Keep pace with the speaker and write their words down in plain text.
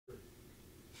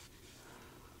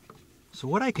So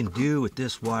what I can do with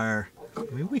this wire, I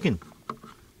mean, we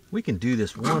can do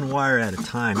this one wire at a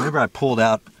time. Remember, I pulled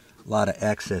out a lot of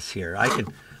excess here. I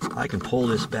can pull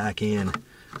this back in.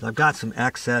 I've got some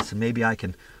excess, and maybe I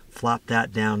can flop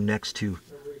that down next to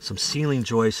some ceiling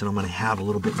joists, and I'm going to have a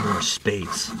little bit more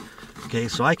space. Okay,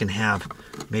 so I can have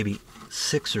maybe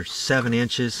 6 or 7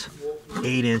 inches,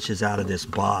 8 inches out of this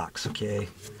box. Okay,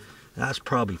 that's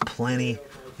probably plenty,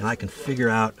 and I can figure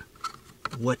out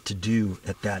what to do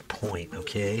at that point.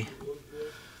 Okay,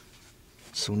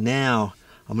 so now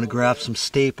I'm going to grab some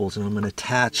staples and I'm going to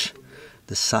attach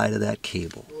the side of that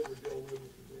cable.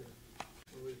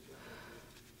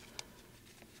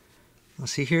 Now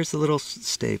see, here's the little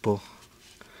staple.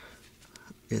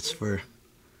 It's for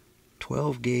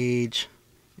 12 gauge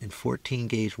and 14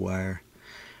 gauge wire,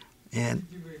 and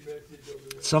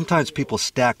sometimes people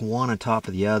stack one on top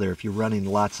of the other if you're running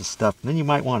lots of stuff. And then you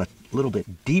might want a little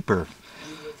bit deeper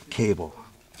cable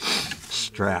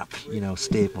strap, you know,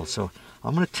 staple. So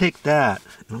I'm going to take that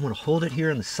and I'm going to hold it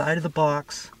here on the side of the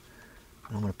box,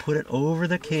 and I'm going to put it over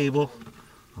the cable.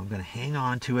 I'm going to hang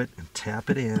on to it and tap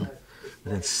it in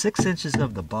within 6 inches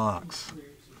of the box.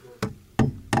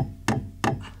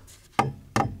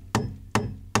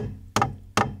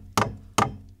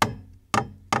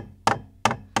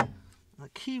 The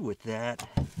key with that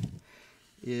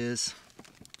is,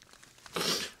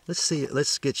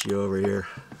 let's get you over here.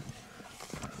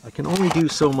 I can only do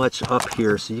so much up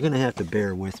here, so you're going to have to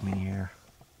bear with me here.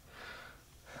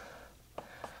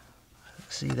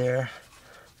 See there?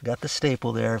 Got the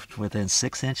staple there within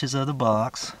 6 inches of the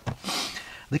box.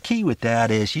 The key with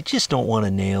that is you just don't want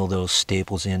to nail those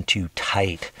staples in too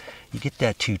tight. You get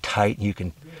that too tight, you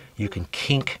can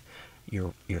kink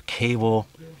your cable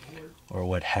or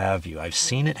what have you. I've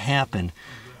seen it happen,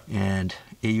 and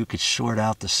you could short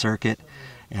out the circuit,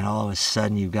 and all of a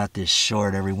sudden you've got this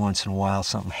short. Every once in a while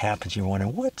something happens, you're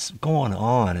wondering what's going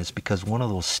on. It's because one of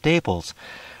those staples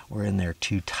were in there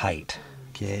too tight.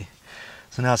 Okay,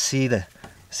 so now see the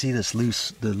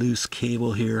loose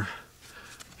cable here.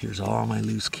 Here's all my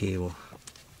loose cable,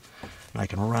 and I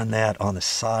can run that on the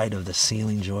side of the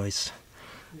ceiling joist,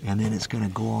 and then it's going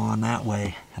to go on that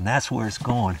way, and that's where it's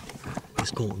going.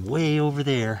 It's going way over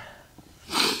there,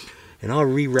 and I'll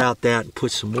reroute that and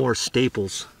put some more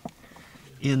staples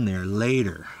in there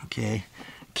later. Okay,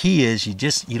 key is you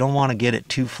don't want to get it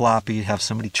too floppy, have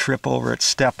somebody trip over it,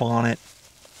 step on it,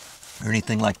 or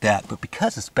anything like that. But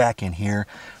because it's back in here,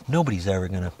 nobody's ever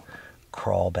going to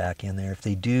crawl back in there. If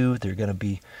they do, they're going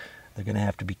to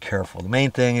have to be careful. The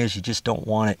main thing is you just don't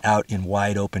want it out in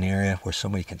wide open area where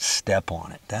somebody can step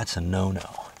on it. That's a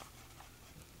no-no.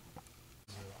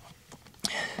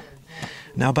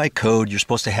 Now by code, you're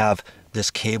supposed to have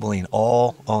this cabling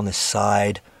all on the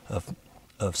side of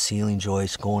ceiling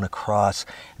joists going across.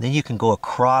 And then you can go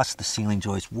across the ceiling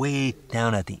joist way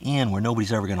down at the end where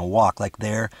nobody's ever going to walk, like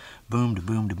there, boom to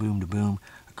boom to boom to boom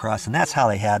across. And that's how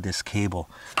they had this cable.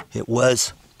 It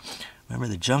was, remember,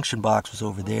 the junction box was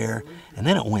over there, and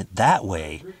then it went that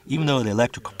way, even though the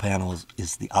electrical panel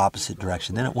is the opposite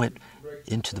direction. Then it went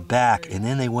into the back, and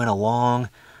then they went along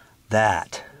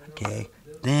that. Okay,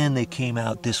 then they came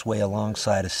out this way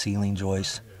alongside a ceiling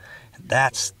joist. And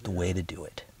that's the way to do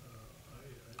it.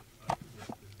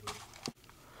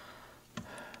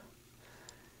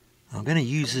 I'm going to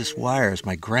use this wire as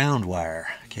my ground wire.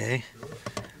 Okay,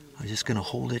 I'm just going to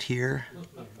hold it here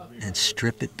and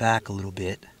strip it back a little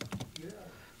bit,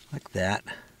 like that.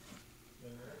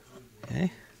 Okay.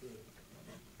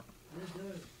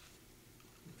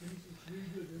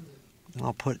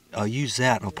 And I'll use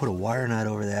that, and I'll put a wire nut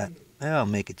over that. I'll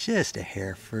make it just a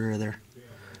hair further.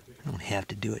 I don't have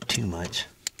to do it too much.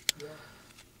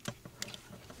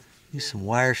 Use some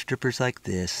wire strippers like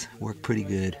this. Work pretty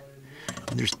good.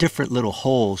 And there's different little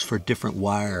holes for different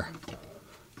wire.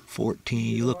 14,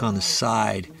 you look on the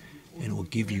side and it will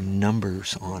give you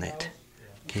numbers on it.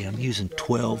 Okay, I'm using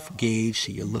 12 gauge,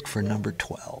 so you look for number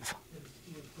 12.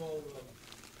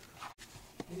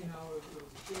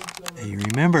 And you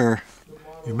remember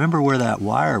where that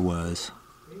wire was?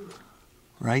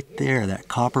 Right there, that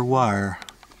copper wire.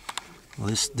 Well,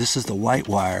 this is the white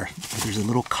wire. There's a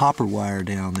little copper wire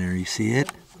down there. You see it?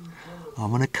 I'm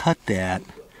going to cut that,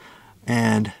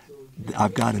 and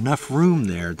I've got enough room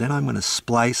there. Then I'm going to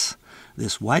splice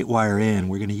this white wire in.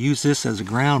 We're going to use this as a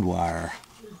ground wire.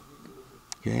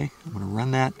 Okay, I'm going to run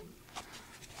that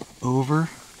over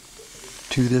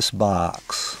to this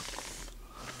box.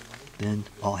 Then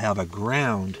I'll have a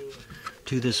ground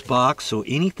to this box, so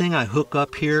anything I hook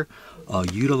up here, I'll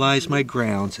utilize my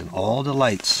grounds, and all the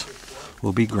lights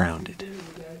will be grounded.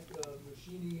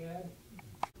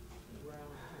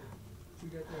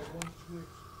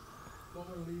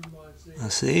 Now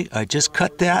see, I just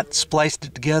cut that, spliced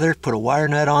it together, put a wire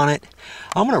nut on it.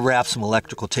 I'm going to wrap some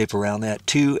electrical tape around that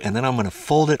too, and then I'm going to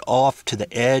fold it off to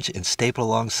the edge and staple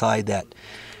alongside that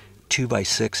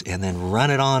 2x6 and then run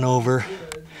it on over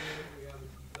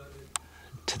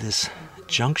to this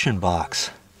junction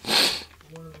box.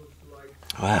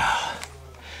 Wow.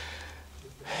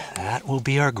 That will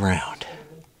be our ground.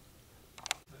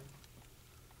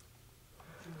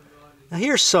 Now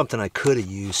here's something I could have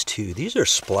used too. These are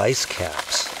splice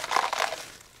caps.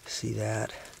 See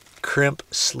that? Crimp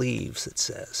sleeves, it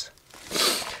says.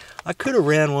 I could have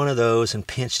ran one of those and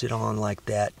pinched it on like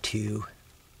that too.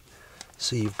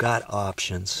 So you've got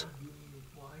options.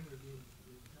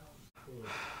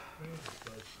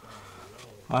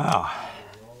 Wow.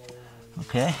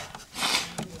 Okay.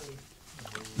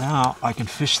 Now I can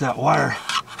fish that wire,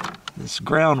 this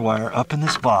ground wire, up in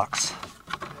this box.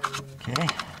 Okay.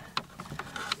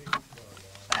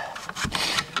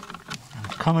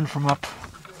 Coming from up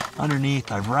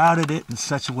underneath, I've routed it in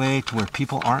such a way to where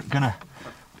people aren't gonna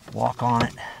walk on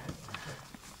it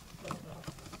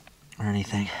or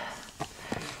anything.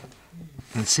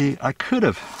 And see, I could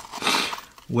have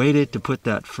waited to put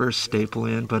that first staple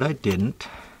in, but I didn't.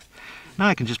 Now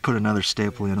I can just put another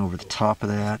staple in over the top of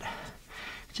that.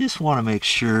 Just want to make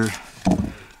sure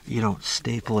you don't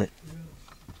staple it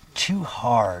too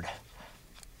hard,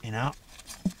 you know.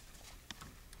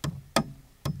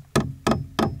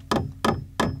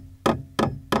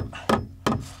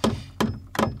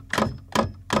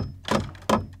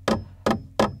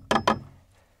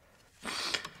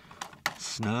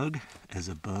 Snug as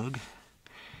a bug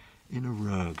in a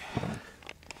rug.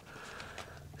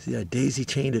 See, I daisy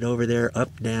chained it over there,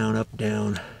 up, down,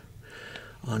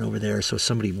 on over there, so if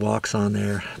somebody walks on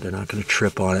there, they're not going to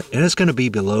trip on it. And it's going to be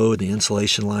below the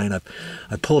insulation line.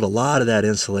 I pulled a lot of that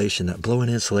insulation, that blow-in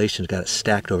insulation, got it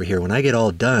stacked over here. When I get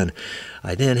all done,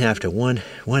 I then have to, one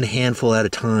handful at a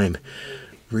time,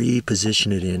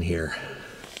 reposition it in here.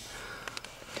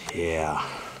 Yeah.